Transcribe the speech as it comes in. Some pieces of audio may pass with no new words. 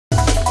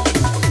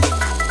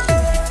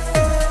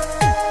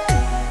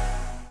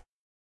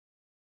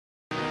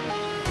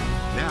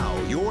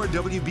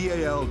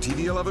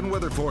WBAL-TV 11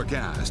 weather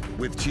forecast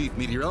with Chief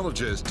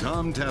Meteorologist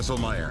Tom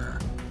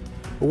Tasselmeyer.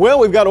 Well,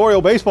 we've got Oriole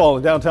baseball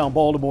in downtown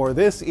Baltimore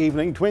this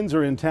evening. Twins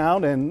are in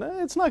town, and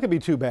it's not going to be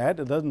too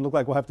bad. It doesn't look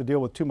like we'll have to deal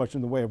with too much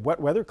in the way of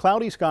wet weather.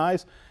 Cloudy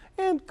skies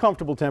and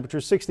comfortable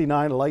temperatures.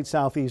 69, a light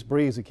southeast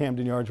breeze at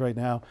Camden Yards right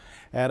now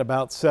at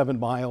about 7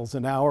 miles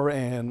an hour.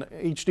 And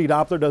HD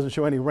Doppler doesn't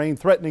show any rain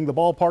threatening the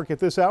ballpark at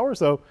this hour,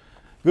 so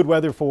good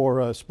weather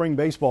for spring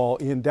baseball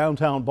in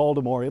downtown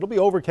Baltimore. It'll be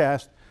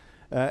overcast,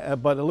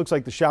 but it looks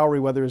like the showery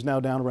weather is now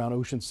down around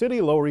Ocean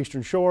City, lower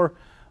eastern shore,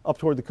 up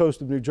toward the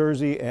coast of New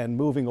Jersey and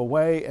moving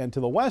away. And to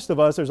the west of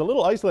us, there's a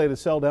little isolated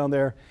cell down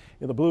there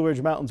in the Blue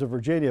Ridge Mountains of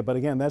Virginia. But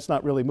again, that's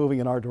not really moving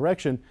in our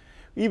direction.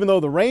 Even though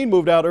the rain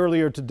moved out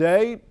earlier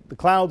today, the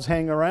clouds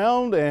hang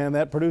around and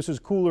that produces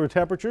cooler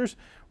temperatures.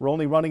 We're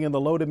only running in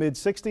the low to mid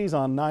 60s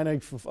on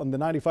the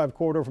 95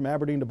 corridor from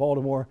Aberdeen to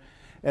Baltimore.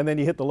 And then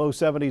you hit the low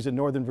 70s in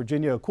Northern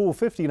Virginia, a cool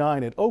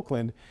 59 at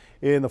Oakland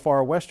in the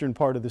far western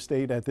part of the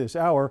state at this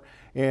hour.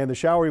 And the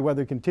showery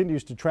weather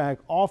continues to track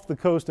off the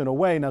coast and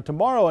away. Now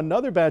tomorrow,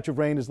 another batch of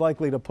rain is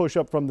likely to push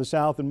up from the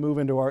south and move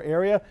into our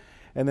area.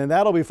 And then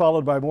that'll be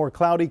followed by more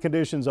cloudy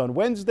conditions on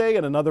Wednesday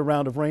and another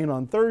round of rain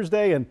on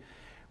Thursday. And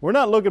we're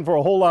not looking for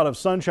a whole lot of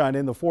sunshine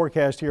in the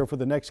forecast here for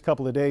the next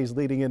couple of days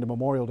leading into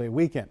Memorial Day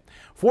weekend.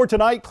 For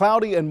tonight,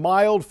 cloudy and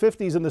mild,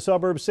 50s in the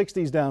suburbs,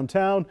 60s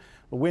downtown.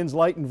 The winds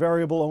light and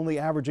variable, only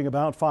averaging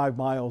about 5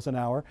 miles an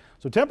hour.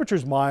 So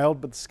temperatures mild,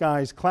 but the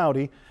sky's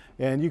cloudy.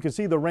 And you can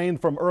see the rain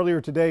from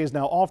earlier today is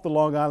now off the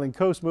Long Island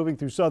coast, moving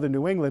through southern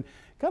New England.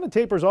 Kind of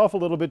tapers off a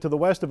little bit to the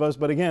west of us,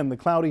 but again, the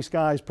cloudy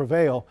skies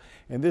prevail.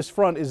 And this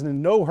front is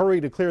in no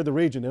hurry to clear the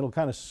region. It'll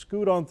kind of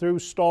scoot on through,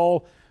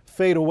 stall,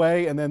 fade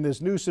away, and then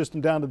this new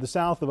system down to the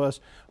south of us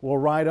will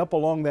ride up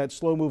along that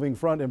slow-moving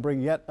front and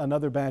bring yet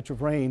another batch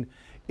of rain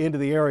into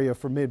the area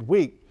for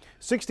midweek.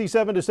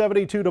 67 to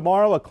 72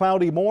 tomorrow, a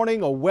cloudy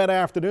morning, a wet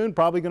afternoon,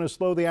 probably going to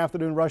slow the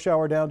afternoon rush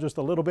hour down just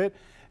a little bit.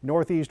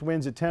 Northeast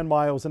winds at 10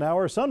 miles an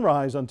hour.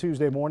 Sunrise on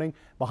Tuesday morning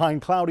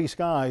behind cloudy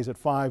skies at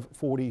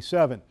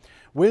 5:47.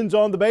 Winds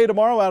on the bay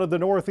tomorrow out of the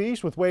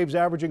northeast with waves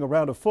averaging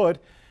around a foot.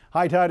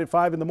 High tide at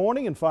 5 in the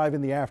morning and 5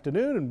 in the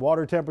afternoon, and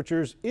water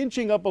temperatures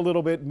inching up a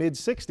little bit, mid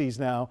 60s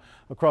now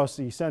across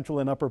the central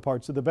and upper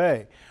parts of the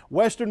bay.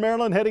 Western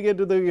Maryland heading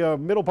into the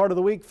middle part of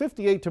the week,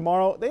 58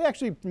 tomorrow. They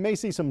actually may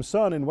see some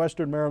sun in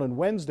Western Maryland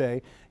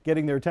Wednesday,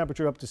 getting their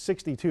temperature up to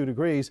 62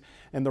 degrees.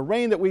 And the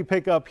rain that we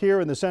pick up here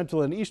in the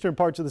central and eastern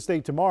parts of the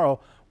state tomorrow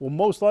will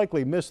most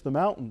likely miss the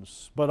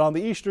mountains. But on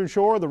the eastern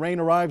shore, the rain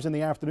arrives in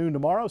the afternoon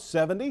tomorrow,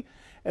 70.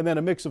 And then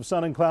a mix of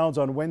sun and clouds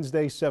on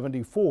Wednesday,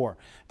 74.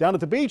 Down at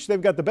the beach, they've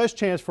got the best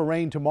chance for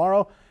rain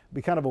tomorrow. It'll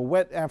be kind of a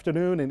wet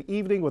afternoon and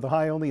evening with a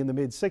high only in the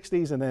mid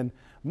 60s, and then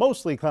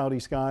mostly cloudy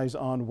skies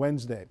on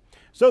Wednesday.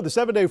 So the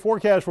 7-day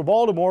forecast for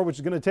Baltimore, which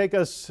is going to take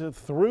us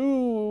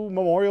through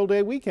Memorial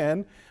Day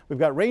weekend. We've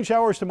got rain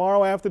showers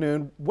tomorrow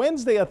afternoon.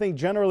 Wednesday, I think,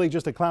 generally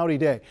just a cloudy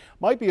day.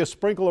 Might be a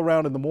sprinkle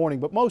around in the morning,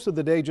 but most of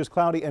the day just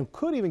cloudy and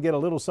could even get a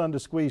little sun to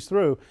squeeze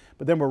through.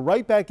 But then we're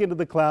right back into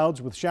the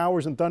clouds with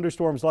showers and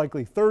thunderstorms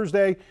likely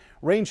Thursday.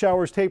 Rain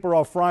showers taper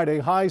off Friday.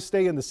 Highs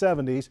stay in the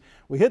 70s.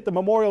 We hit the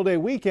Memorial Day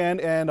weekend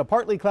and a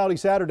partly cloudy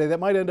Saturday. That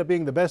might end up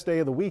being the best day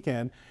of the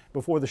weekend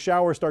before the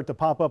showers start to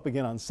pop up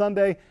again on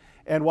Sunday.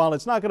 And while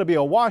it's not going to be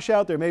a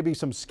washout, there may be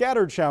some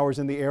scattered showers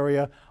in the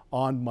area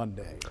on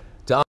Monday.